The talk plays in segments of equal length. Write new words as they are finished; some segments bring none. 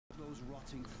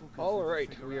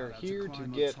Alright, we are here to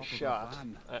get shot.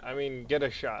 I mean, get a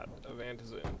shot of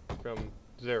Antizin from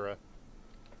Zera.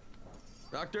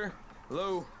 Doctor?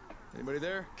 Hello? Anybody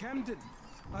there? Camden,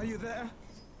 are you there?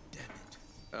 Damn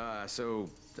it. So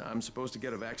I'm supposed to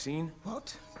get a vaccine?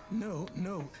 What? No,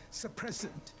 no.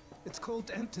 Suppressant. It's called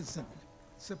Antizin.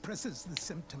 Suppresses the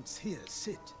symptoms. Here,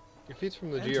 sit. If he's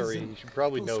from the GRE, you should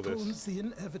probably know this. Postpones the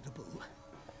inevitable.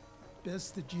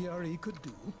 Best the GRE could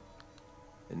do.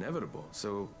 Inevitable?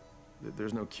 So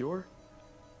there's no cure?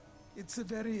 It's a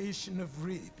variation of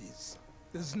rabies.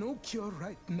 There's no cure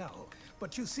right now.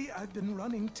 But you see, I've been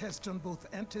running tests on both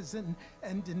Antizin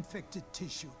and infected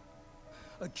tissue.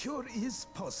 A cure is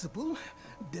possible.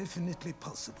 Definitely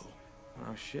possible.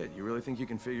 Oh shit, you really think you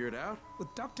can figure it out?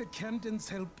 With Dr. Camden's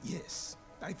help, yes.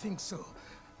 I think so.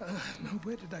 Now,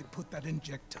 where did I put that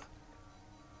injector?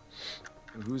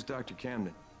 Who's Dr.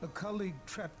 Camden? A colleague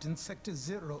trapped in Sector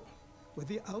Zero, where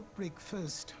the outbreak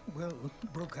first, well,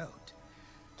 broke out.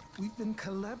 We've been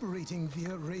collaborating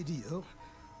via radio,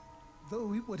 though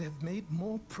we would have made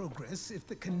more progress if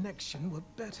the connection were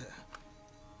better.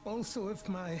 Also, if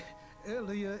my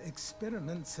earlier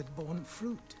experiments had borne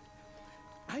fruit.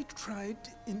 I tried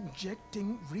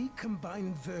injecting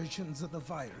recombined versions of the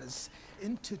virus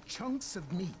into chunks of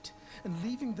meat and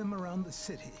leaving them around the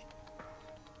city,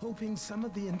 hoping some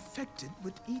of the infected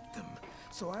would eat them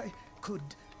so I could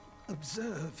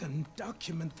observe and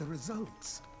document the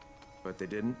results. But they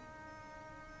didn't?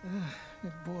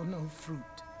 It bore no fruit.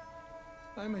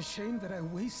 I'm ashamed that I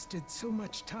wasted so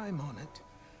much time on it.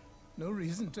 No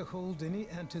reason to hold any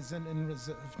Antizin in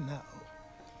reserve now.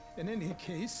 In any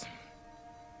case,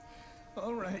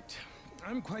 all right,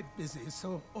 I'm quite busy,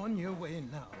 so on your way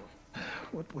now.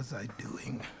 What was I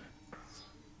doing?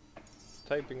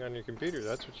 Typing on your computer,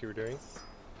 that's what you were doing.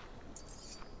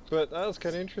 But that was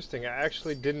kind of interesting. I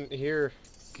actually didn't hear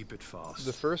Keep it fast.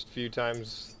 the first few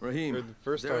times, Raheem, or the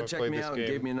first time Zara I checked played me this out game.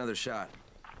 and gave me another shot.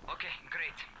 Okay,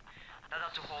 great. That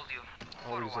ought to hold you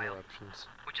All for a these while, interruptions.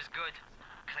 which is good,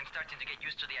 because I'm starting to get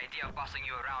used to the idea of bossing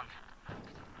you around.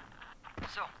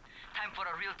 So, time for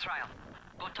a real trial.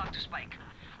 Go talk to Spike.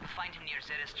 You'll find him near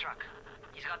Zera's truck.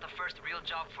 He's got the first real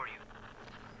job for you.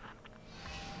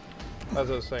 As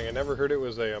I was saying, I never heard it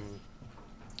was a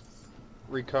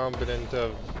recombinant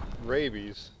of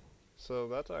rabies. So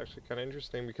that's actually kind of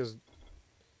interesting because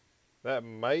that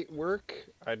might work.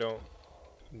 I don't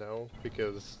know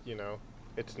because, you know,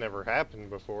 it's never happened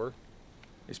before.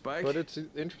 Hey, Spike? But it's an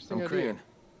interesting I'm idea. Crane.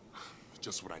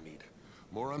 Just what I need.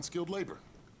 More unskilled labor.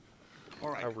 All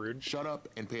right, How rude. shut up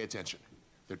and pay attention.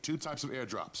 There are two types of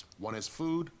airdrops. One has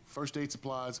food, first aid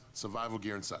supplies, survival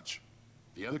gear, and such.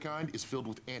 The other kind is filled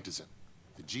with Antizin.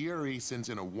 The GRE sends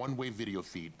in a one-way video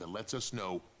feed that lets us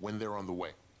know when they're on the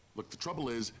way. Look, the trouble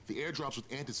is, the airdrops with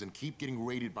Antizin keep getting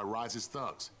raided by Rise's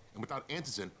thugs. And without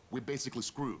Antizin, we're basically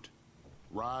screwed.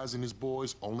 Rise and his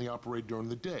boys only operate during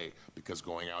the day because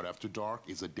going out after dark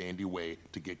is a dandy way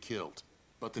to get killed.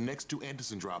 But the next two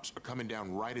Antizin drops are coming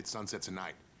down right at sunset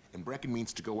tonight, and Brecken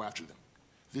means to go after them.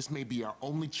 This may be our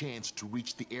only chance to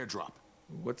reach the airdrop.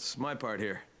 What's my part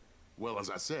here? Well, as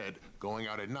I said, going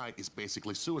out at night is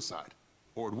basically suicide.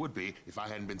 Or it would be if I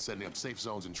hadn't been setting up safe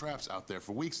zones and traps out there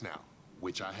for weeks now,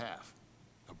 which I have.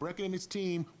 Now, Brecken and his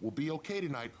team will be okay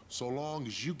tonight so long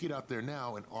as you get out there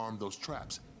now and arm those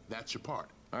traps. That's your part.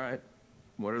 All right.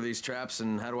 What are these traps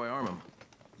and how do I arm them?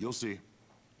 You'll see.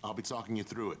 I'll be talking you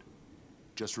through it.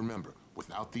 Just remember,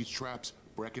 without these traps,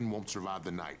 Brecken won't survive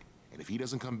the night. And if he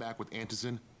doesn't come back with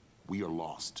Antizin, we are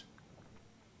lost.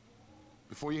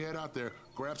 Before you head out there,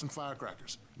 grab some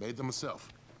firecrackers. Made them myself.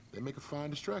 They make a fine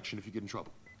distraction if you get in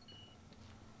trouble.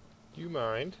 Do you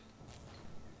mind?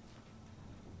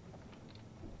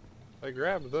 I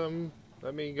grabbed them.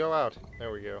 Let me go out.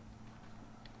 There we go.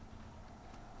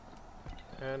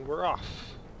 And we're off.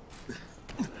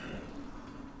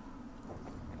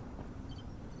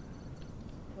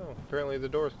 Oh, apparently the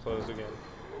door's closed again.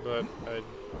 But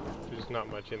there's not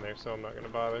much in there, so I'm not going to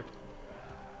bother.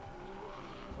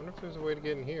 I wonder if there's a way to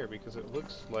get in here, because it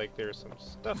looks like there's some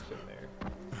stuff in there.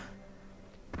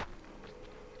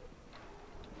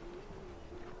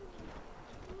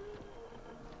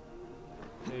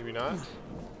 Maybe not. Let's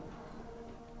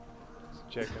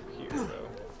check up here, though.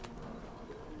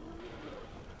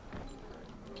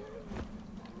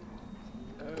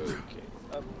 Okay,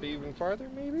 up even farther,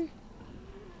 maybe?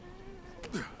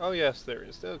 Oh yes, there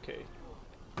is. Okay.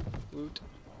 Loot.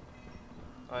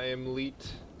 I am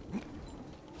Leet.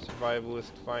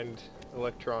 Survivalist. Find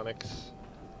electronics.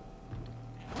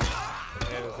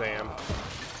 And a Zam.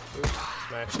 Oops.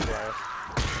 Smash glass.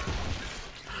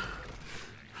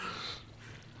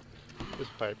 This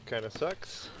pipe kind of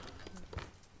sucks.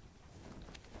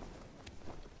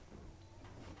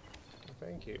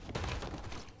 Thank you.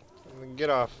 Get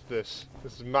off this.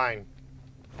 This is mine.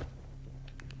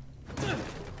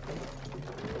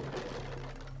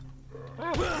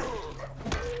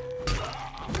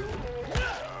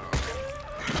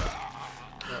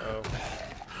 Uh-oh.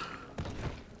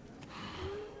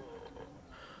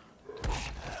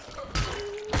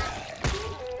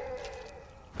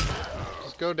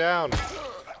 Just go down.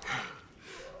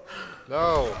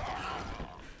 No.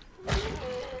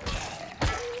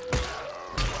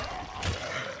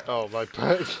 Oh, my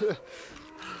butt.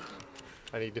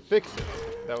 I need to fix it.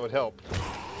 That would help.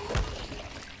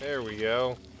 There we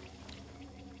go.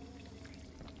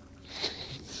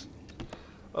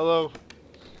 Although,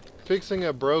 fixing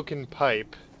a broken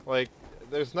pipe, like,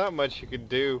 there's not much you could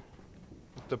do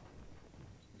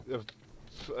with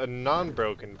a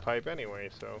non-broken pipe anyway,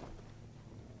 so...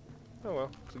 Oh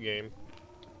well, it's a game.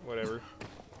 Whatever.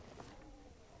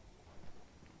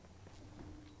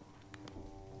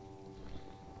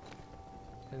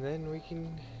 And then we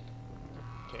can't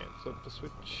flip the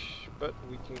switch, but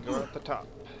we can go out the top.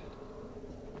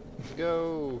 Let's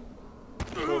go!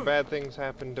 Before bad things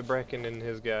happen to Brecken and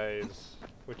his guys.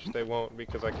 Which they won't,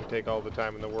 because I can take all the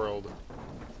time in the world.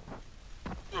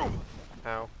 Ow.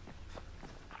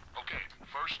 Okay,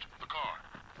 first, the car.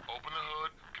 Open the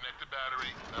hood, connect the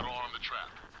battery, that'll arm the trap.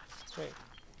 Hey.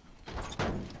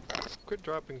 Quit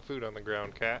dropping food on the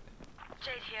ground, cat.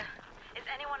 Jade here. Is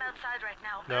anyone outside right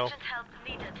now? No. Urgent help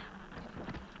needed.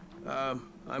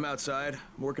 I'm outside,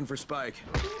 working for Spike.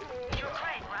 You're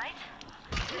Crane, right?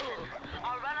 Listen,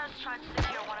 our runners tried to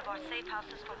secure one of our safe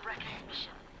houses for Brecken's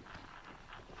mission.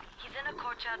 He's in a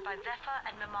courtyard by Vefa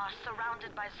and Mimar,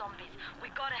 surrounded by zombies. We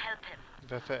gotta help him.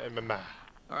 Vefa and Mama.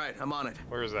 Alright, I'm on it.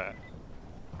 Where is that?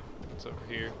 It's over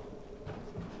here.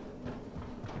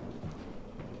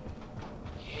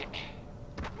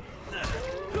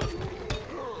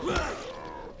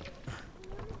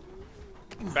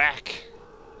 Back!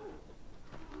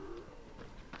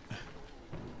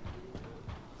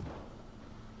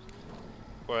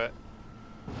 What?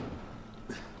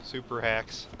 Super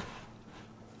hacks.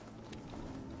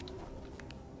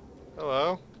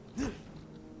 Hello?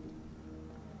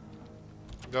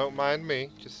 Don't mind me,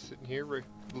 just sitting here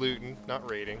looting, not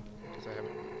raiding, because I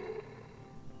haven't...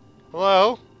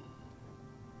 Hello?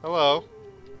 Hello?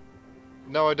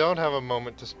 No, I don't have a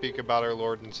moment to speak about our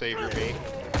Lord and Savior, me.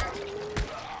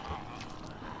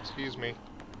 Excuse me.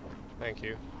 Thank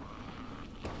you.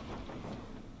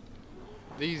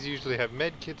 These usually have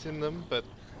med kits in them, but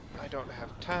I don't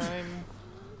have time.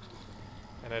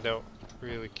 And I don't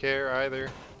really care either.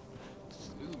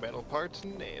 Ooh, metal parts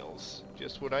and nails.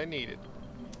 Just what I needed.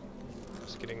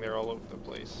 Just getting there all over the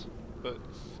place. But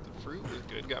the fruit was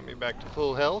good. Got me back to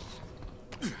full health.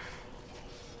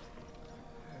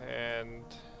 And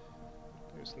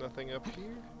there's nothing up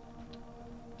here.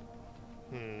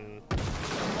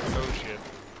 Oh shit.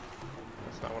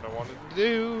 That's not what I wanted to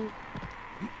do.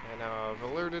 And now I've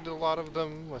alerted a lot of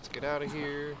them. Let's get out of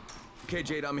here. Okay,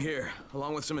 Jade, I'm here,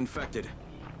 along with some infected.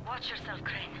 Watch yourself,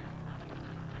 Crane.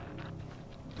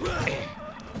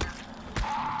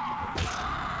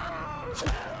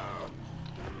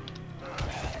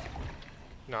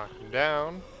 Knock them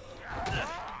down.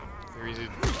 They're easy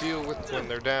to deal with when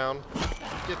they're down.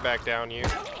 Get back down, you.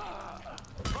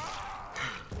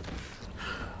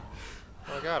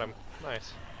 Oh, I got him.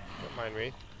 Nice. Don't mind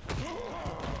me.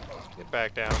 Get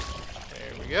back down.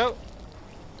 There we go.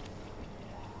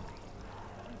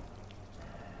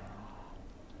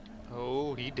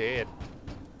 Oh, he dead.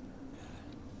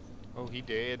 Oh, he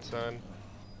dead, son.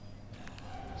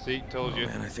 See, told you.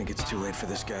 Man, I think it's too late for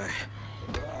this guy.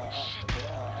 Shit.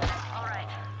 Alright.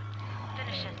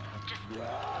 Finish it. Just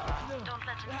don't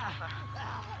let him suffer.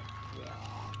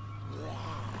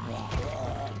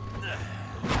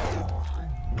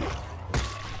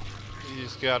 You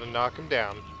just gotta knock him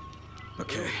down.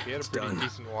 Okay, He had a it's pretty done.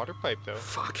 decent water pipe, though.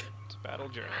 Fuck. It's a battle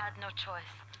journey. You had no choice.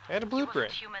 And a He wasn't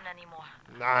blueprint. human anymore.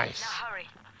 Nice. Now hurry.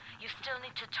 You still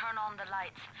need to turn on the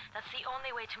lights. That's the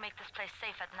only way to make this place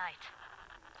safe at night.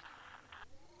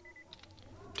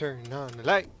 Turn on the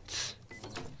lights.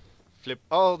 Flip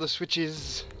all the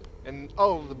switches and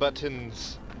all the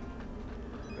buttons.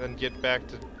 Then get back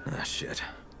to... Ah, shit.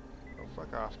 Oh,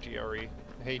 fuck off, GRE.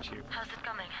 I hate you. How's it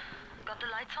coming? Got the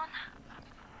lights on?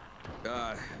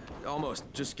 Almost.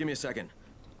 Just give me a second.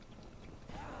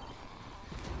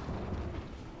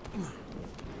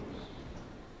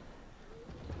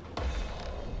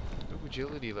 Ooh,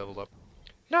 agility leveled up.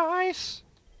 Nice!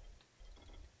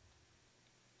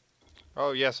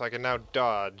 Oh, yes, I can now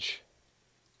dodge.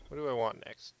 What do I want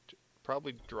next?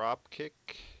 Probably drop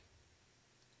kick.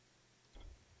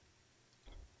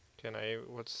 Can I,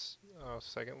 what's, oh,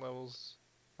 second levels?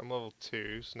 I'm level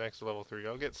 2, so next to level 3.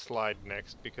 I'll get slide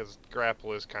next because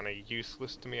grapple is kind of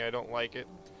useless to me. I don't like it.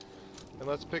 And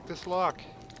let's pick this lock.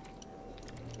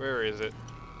 Where is it?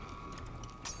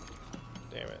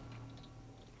 Damn it.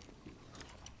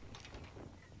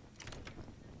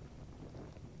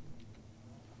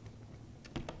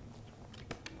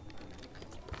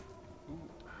 Ooh,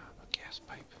 a gas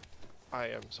pipe. I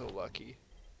am so lucky.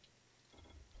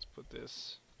 Let's put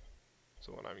this, it's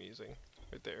the one I'm using,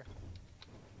 right there.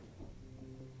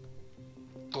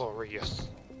 Glorious.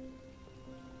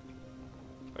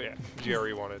 Oh yeah,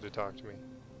 Jerry wanted to talk to me.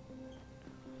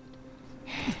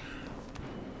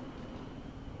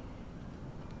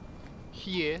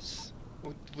 Yes.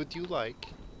 What would you like?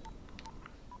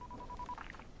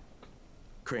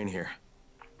 Crane here.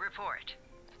 Report.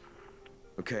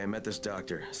 Okay, I met this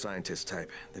doctor, scientist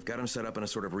type. They've got him set up in a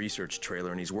sort of research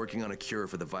trailer, and he's working on a cure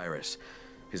for the virus.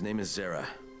 His name is Zere.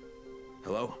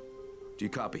 Hello? Do you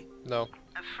copy? No.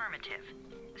 Affirmative.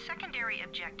 Secondary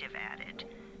objective added.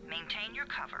 Maintain your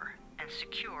cover and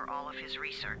secure all of his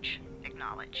research.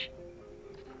 Acknowledge.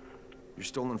 Your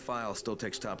stolen file still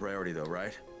takes top priority though,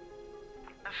 right?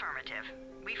 Affirmative.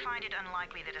 We find it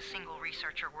unlikely that a single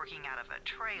researcher working out of a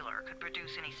trailer could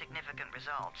produce any significant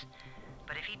results.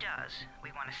 But if he does,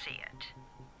 we want to see it.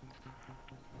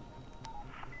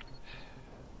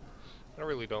 I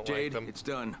really don't Jade, like them. it's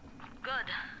done.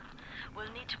 Good.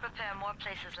 We'll need to prepare more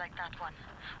places like that one.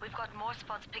 We've got more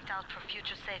spots picked out for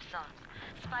future safe zones.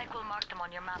 Spike will mark them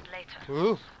on your map later.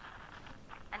 Ooh.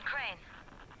 And Crane,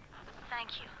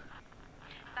 thank you.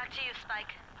 Back to you,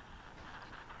 Spike.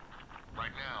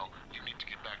 Right now, you need to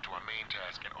get back to our main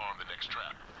task and arm the next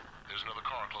trap. There's another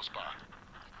car close by.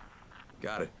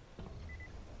 Got it.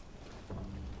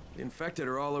 The infected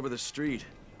are all over the street.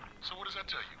 So what does that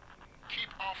tell you? Keep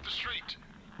off the street.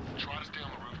 Try to stay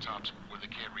on the rooftops where they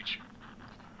can't reach you.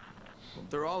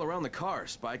 They're all around the car,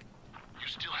 Spike. You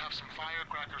still have some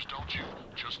firecrackers, don't you?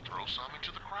 Just throw some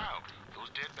into the crowd. Those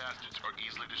dead bastards are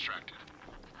easily distracted.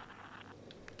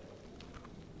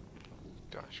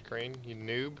 Gosh, Crane, you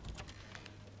noob.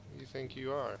 Who do you think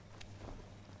you are?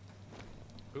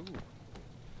 Ooh.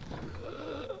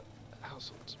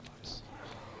 Household supplies.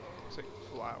 It's like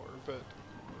flour, but...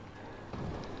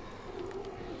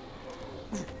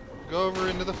 Go over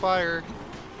into the fire.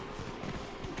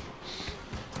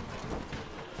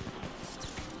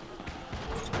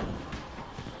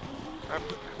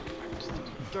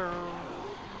 I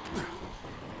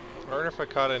wonder if I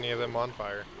caught any of them on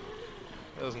fire.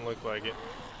 Doesn't look like it.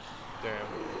 Damn.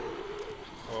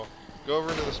 Well, go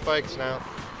over to the spikes now.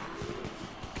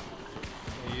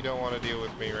 You don't want to deal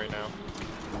with me right now.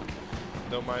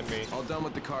 Don't mind me. All done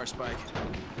with the car, Spike.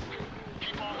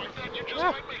 Keep on like that, you just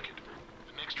might make it.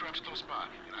 The next trap's close by,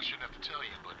 and I shouldn't have to tell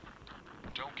you, but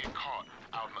don't get caught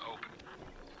out in the open.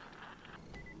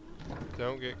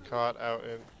 Don't get caught out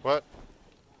in... What?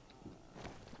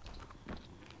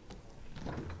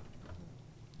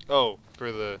 Oh,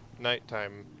 for the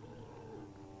nighttime...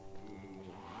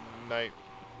 Night...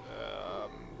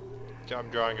 I'm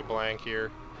drawing a blank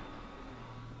here.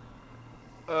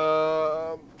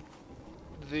 The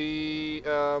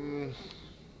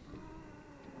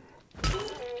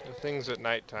things at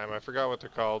nighttime. I forgot what they're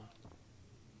called.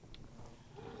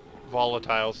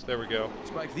 Volatiles. There we go.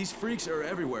 Spike, these freaks are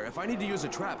everywhere. If I need to use a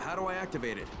trap, how do I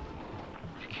activate it?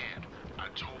 You can't. I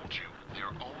told you, they're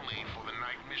only for the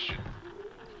night mission.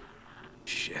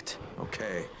 Shit.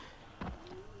 Okay.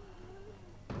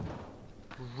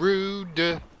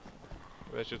 Rude.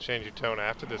 That should change your tone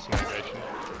after this narration.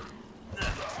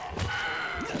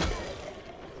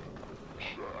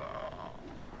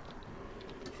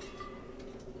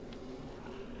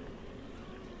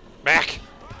 Back!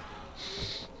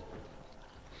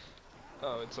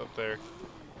 Oh, it's up there.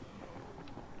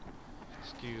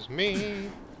 Excuse me.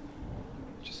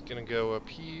 Just gonna go up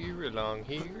here, along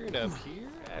here, and up here.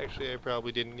 Actually, I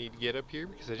probably didn't need to get up here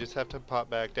because I just have to pop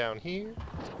back down here.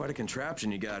 It's quite a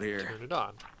contraption you got here. Turn it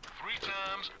on. 3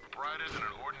 times brighter than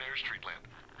an ordinary street lamp.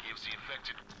 Gives the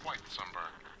infected quite the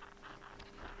sunburn.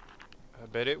 I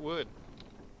bet it would.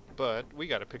 But we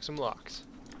gotta pick some locks.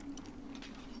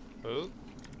 Oh.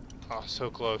 Oh, so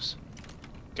close.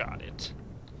 Got it.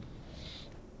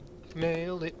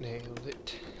 Nailed it, nailed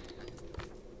it.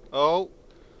 Oh,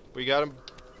 we got a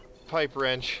pipe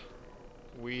wrench.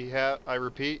 We have, I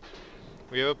repeat,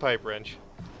 we have a pipe wrench.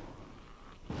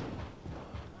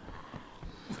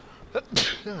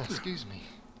 Oh, excuse me.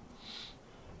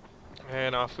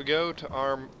 And off we go to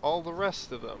arm all the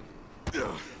rest of them.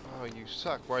 Oh, you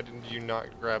suck. Why didn't you not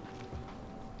grab...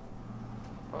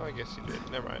 Oh, I guess you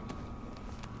did. Never mind.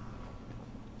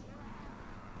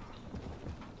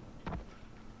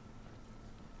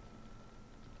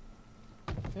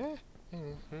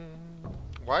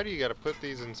 Why do you gotta put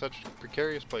these in such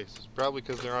precarious places? Probably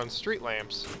because they're on street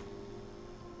lamps.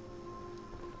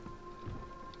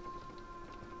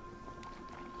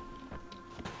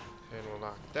 And we'll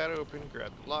knock that open,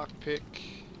 grab the lockpick.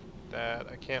 That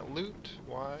I can't loot.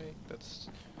 Why? That's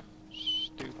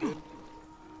stupid.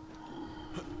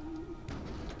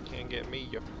 Can't get me,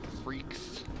 you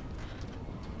freaks.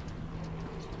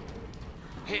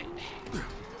 Hit.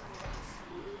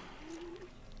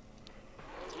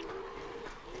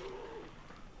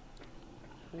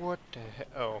 What the hell?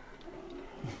 Oh.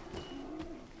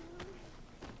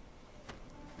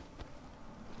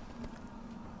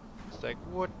 It's like,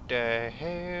 what the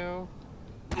hell?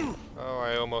 Oh,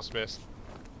 I almost missed.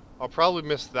 I'll probably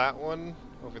miss that one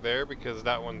over there because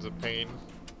that one's a pain.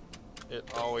 It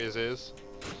always is.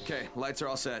 Okay, lights are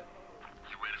all set.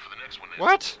 You ready for the next one then?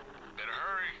 What? Better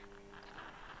hurry.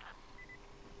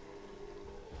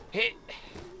 Hit.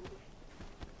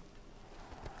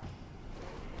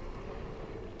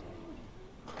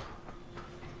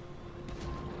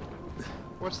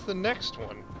 What's the next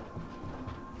one?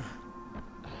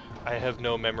 I have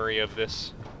no memory of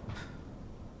this.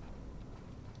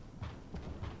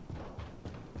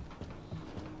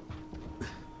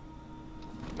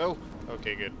 Oh,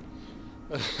 okay, good.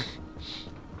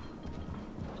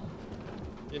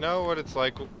 You know what it's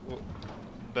like?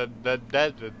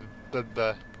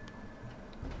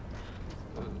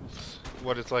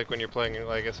 What it's like when you're playing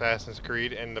like Assassin's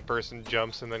Creed and the person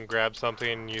jumps and then grabs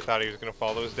something and you thought he was gonna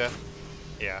fall to his death?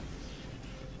 Yeah.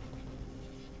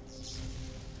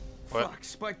 What? Fuck,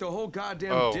 Spike, the whole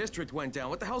goddamn district went down.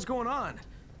 What the hell's going on?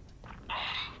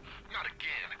 Not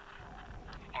again.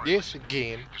 All right, Yes, listen.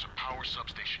 again. There's a power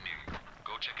substation near you.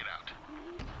 Go check it out.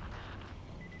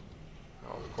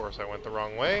 Oh, of course I went the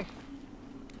wrong way.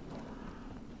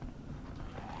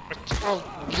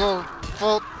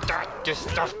 This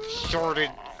stuff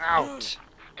sorted out.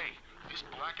 Hey, this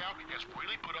blackout has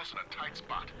really put us in a tight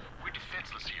spot. We're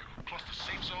defenseless here. Plus the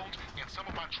safe zones and some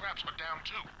of my traps are down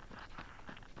too.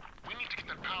 We need to get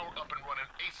that power up and running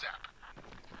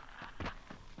ASAP.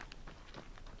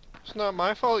 It's not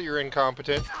my fault you're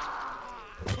incompetent.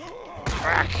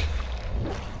 Crack.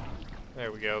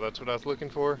 There we go, that's what I was looking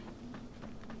for.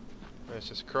 Let's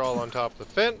just crawl on top of the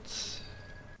fence.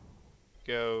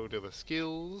 Go to the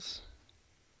skills.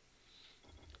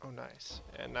 Oh, nice.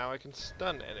 And now I can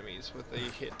stun enemies with a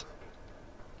hit.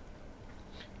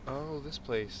 Oh, this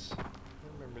place. I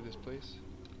remember this place.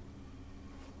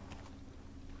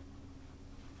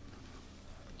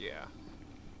 Yeah.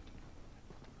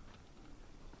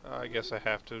 I guess I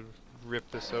have to rip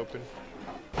this open.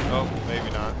 Oh, maybe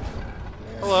not.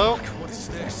 Hello? What is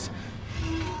this?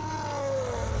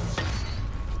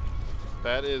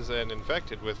 That is an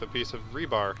infected with a piece of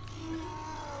rebar.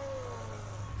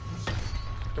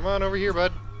 Come on over here,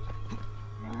 bud.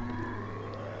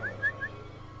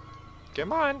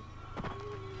 Come on.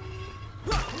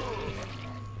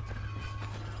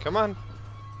 Come on.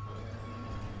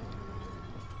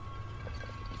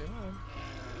 Come on.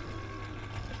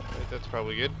 Right, that's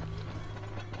probably good.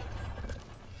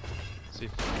 See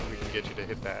if we can get you to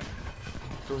hit that.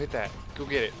 Go hit that. Go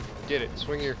get it. Get it.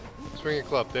 Swing your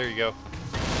club. There you go.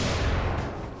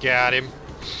 Got him.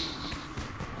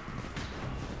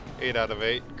 8 out of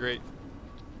 8. Great.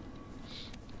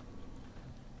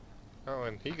 Oh,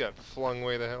 and he got flung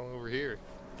way the hell over here.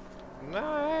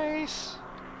 Nice!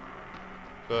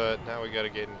 But now we gotta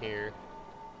get in here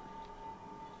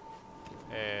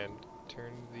and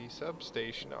turn the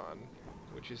substation on,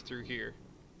 which is through here.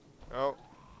 Oh,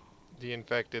 the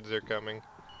infecteds are coming.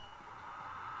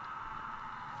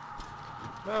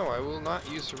 No, I will not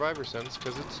use Survivor Sense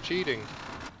because it's cheating.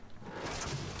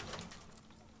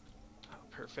 Oh,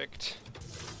 perfect.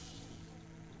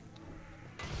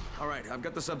 Alright, I've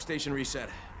got the substation reset.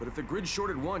 But if the grid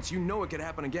shorted once, you know it could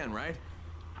happen again, right?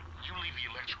 You leave the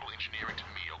electrical engineering to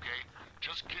me, okay?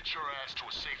 Just get your ass to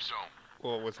a safe zone.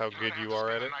 Well, with how You're good gonna you have to are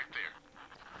spend at the it. night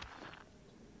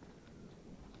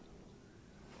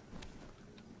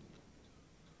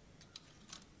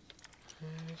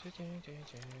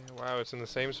there. Wow, it's in the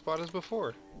same spot as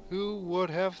before. Who would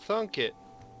have thunk it?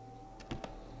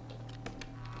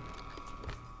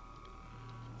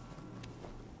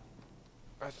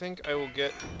 I think I will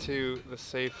get to the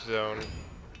safe zone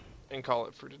and call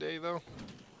it for today, though.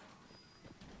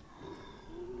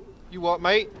 You what,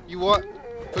 mate? You what?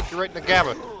 Put you right in the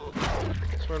gabba.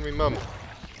 Swear to me, mum.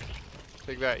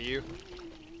 Take that, you.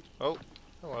 Oh,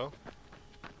 hello.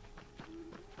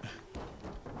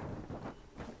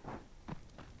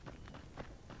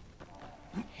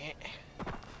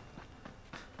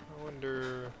 I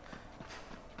wonder...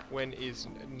 When is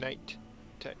night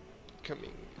time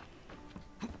coming?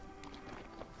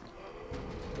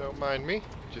 Don't mind me,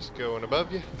 just going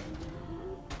above you.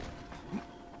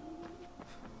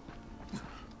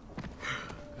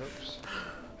 Oops.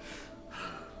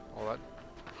 Well, that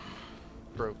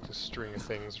broke the string of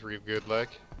things real good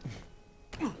like.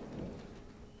 Some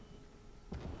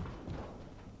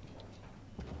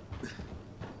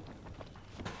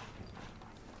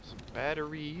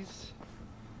batteries.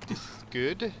 This is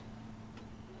good.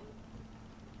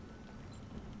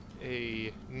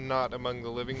 A not among the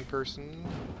living person.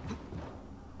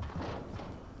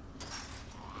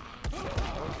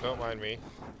 Oh, don't mind me.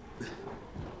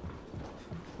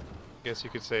 Guess you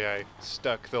could say I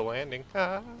stuck the landing.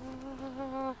 Ah.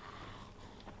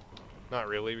 Not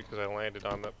really, because I landed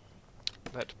on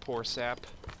that poor sap.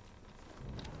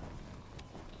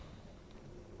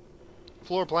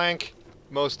 Floor plank,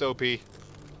 most OP. It's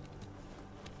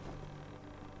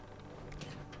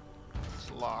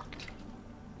locked.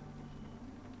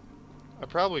 I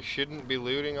probably shouldn't be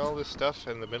looting all this stuff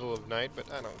in the middle of night,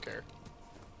 but I don't care.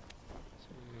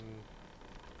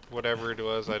 Whatever it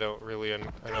was, I don't really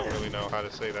know how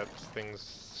to say that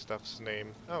stuff's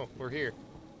name. Oh, we're here.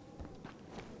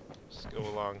 Let's go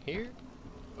along here.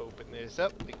 Open this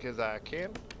up because I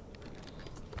can.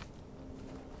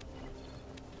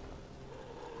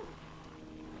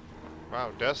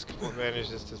 Wow, dusk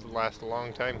manages to last a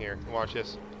long time here. Watch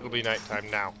this. It'll be nighttime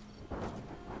now.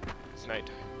 It's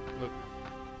nighttime. Look.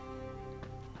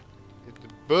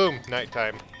 Boom!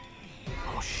 Nighttime.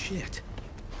 Oh, shit.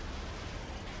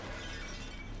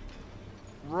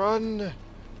 Run!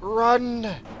 Run!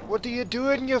 What are you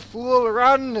doing, you fool?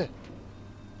 Run!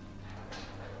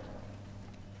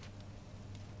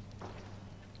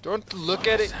 Don't look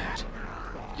at it.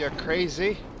 You're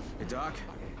crazy. Hey, Doc.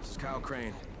 This is Kyle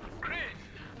Crane. Crane,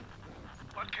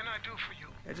 what can I do for you?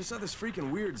 I just saw this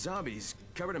freaking weird zombie. He's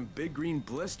covered in big green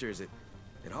blisters. It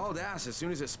hauled ass as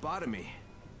soon as it spotted me.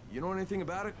 You know anything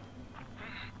about it?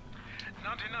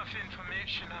 Not enough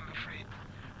information, I'm afraid.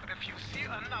 But if you see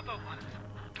another one,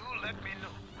 do let me know,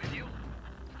 will you?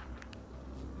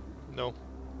 No.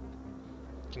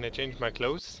 Can I change my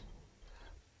clothes?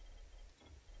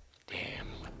 Damn.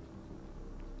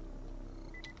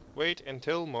 Wait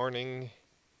until morning.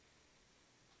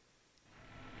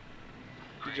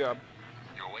 Good job.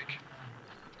 You awake?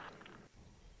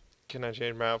 Can I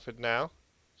change my outfit now?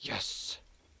 Yes!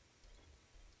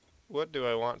 What do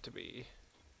I want to be?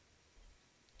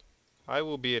 I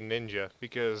will be a ninja,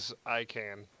 because I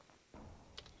can.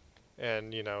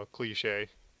 And, you know, cliche.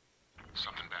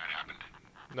 Something bad happened.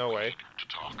 No way. Need to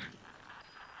talk.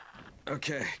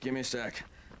 Okay, give me a sec.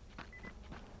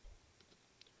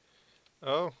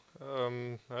 Oh,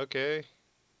 okay.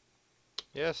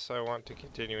 Yes, I want to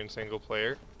continue in single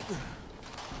player.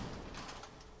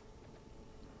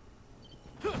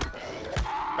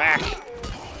 Back!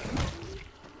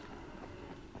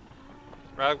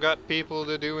 I've got people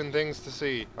to do and things to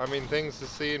see. I mean, things to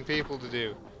see and people to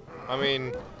do. I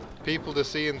mean, people to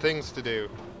see and things to do.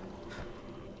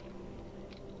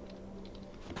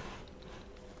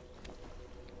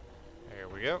 There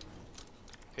we go.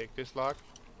 Take this lock.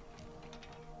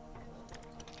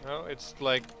 Oh, it's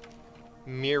like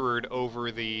mirrored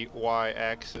over the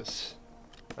y-axis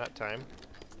that time.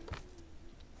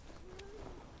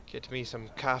 Get me some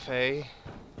cafe.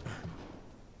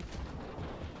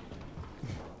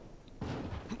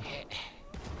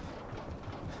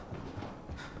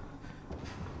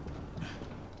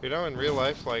 You know, in real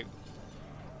life, like,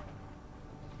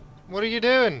 what are you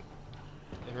doing?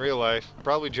 In real life,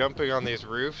 probably jumping on these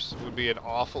roofs would be an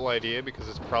awful idea because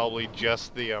it's probably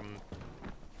just the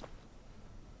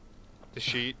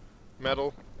sheet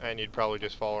metal, and you'd probably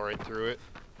just fall right through it.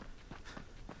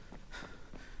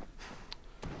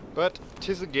 But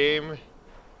 'tis a game,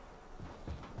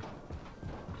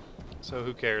 so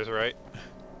who cares, right?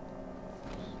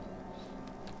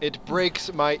 It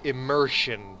breaks my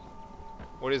immersion.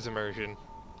 What is immersion?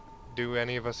 Do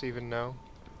any of us even know?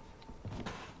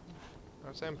 Oh,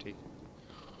 it's empty.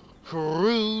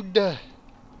 Rude. I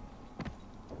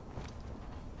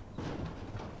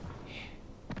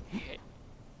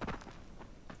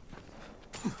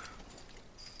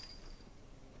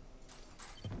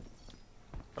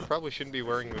probably shouldn't be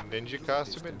wearing the ninja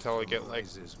costume until I get, like,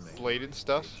 bladed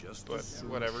stuff, but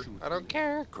whatever. I don't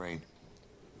care. Crane,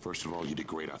 first of all, you did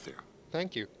great out there.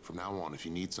 Thank you. From now on, if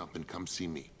you need something, come see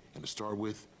me. And to start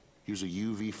with, here's a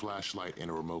UV flashlight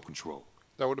and a remote control.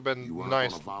 That would have You been run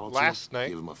nice up on a volatile, last night.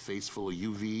 give him a face full of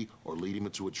UV, or lead him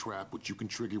into a trap which you can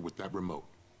trigger with that remote.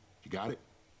 You got it?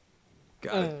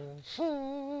 Got it.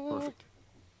 Perfect.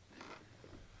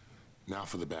 Now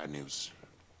for the bad news.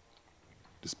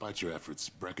 Despite your efforts,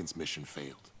 Brecken's mission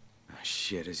failed. Ah,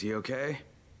 shit, is he okay?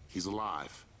 He's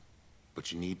alive, but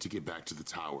you need to get back to the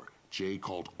tower. Jay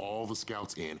called all the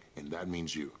scouts in, and that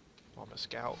means you. I'm a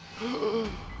scout.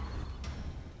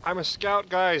 I'm a scout,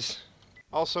 guys.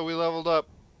 Also, we leveled up.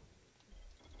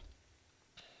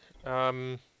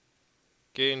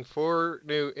 Gain 4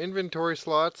 new inventory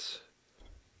slots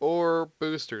or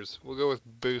boosters. We'll go with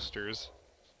boosters.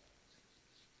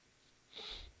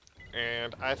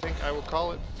 And I think I will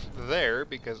call it there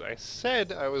because I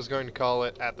said I was going to call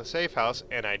it at the safe house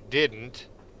and I didn't.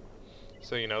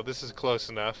 So, you know, this is close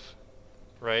enough,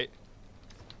 right?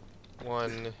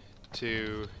 1,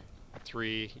 2,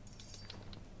 3,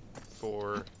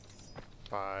 4,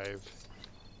 5,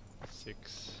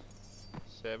 6,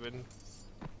 7,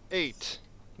 8.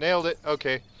 Nailed it.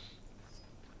 Okay.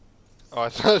 Oh, I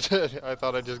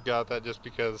thought I just got that just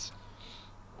because.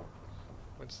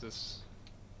 What's this?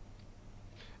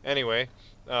 Anyway,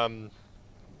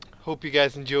 hope you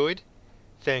guys enjoyed.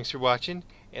 Thanks for watching,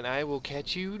 and I will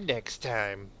catch you next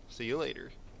time. See you later.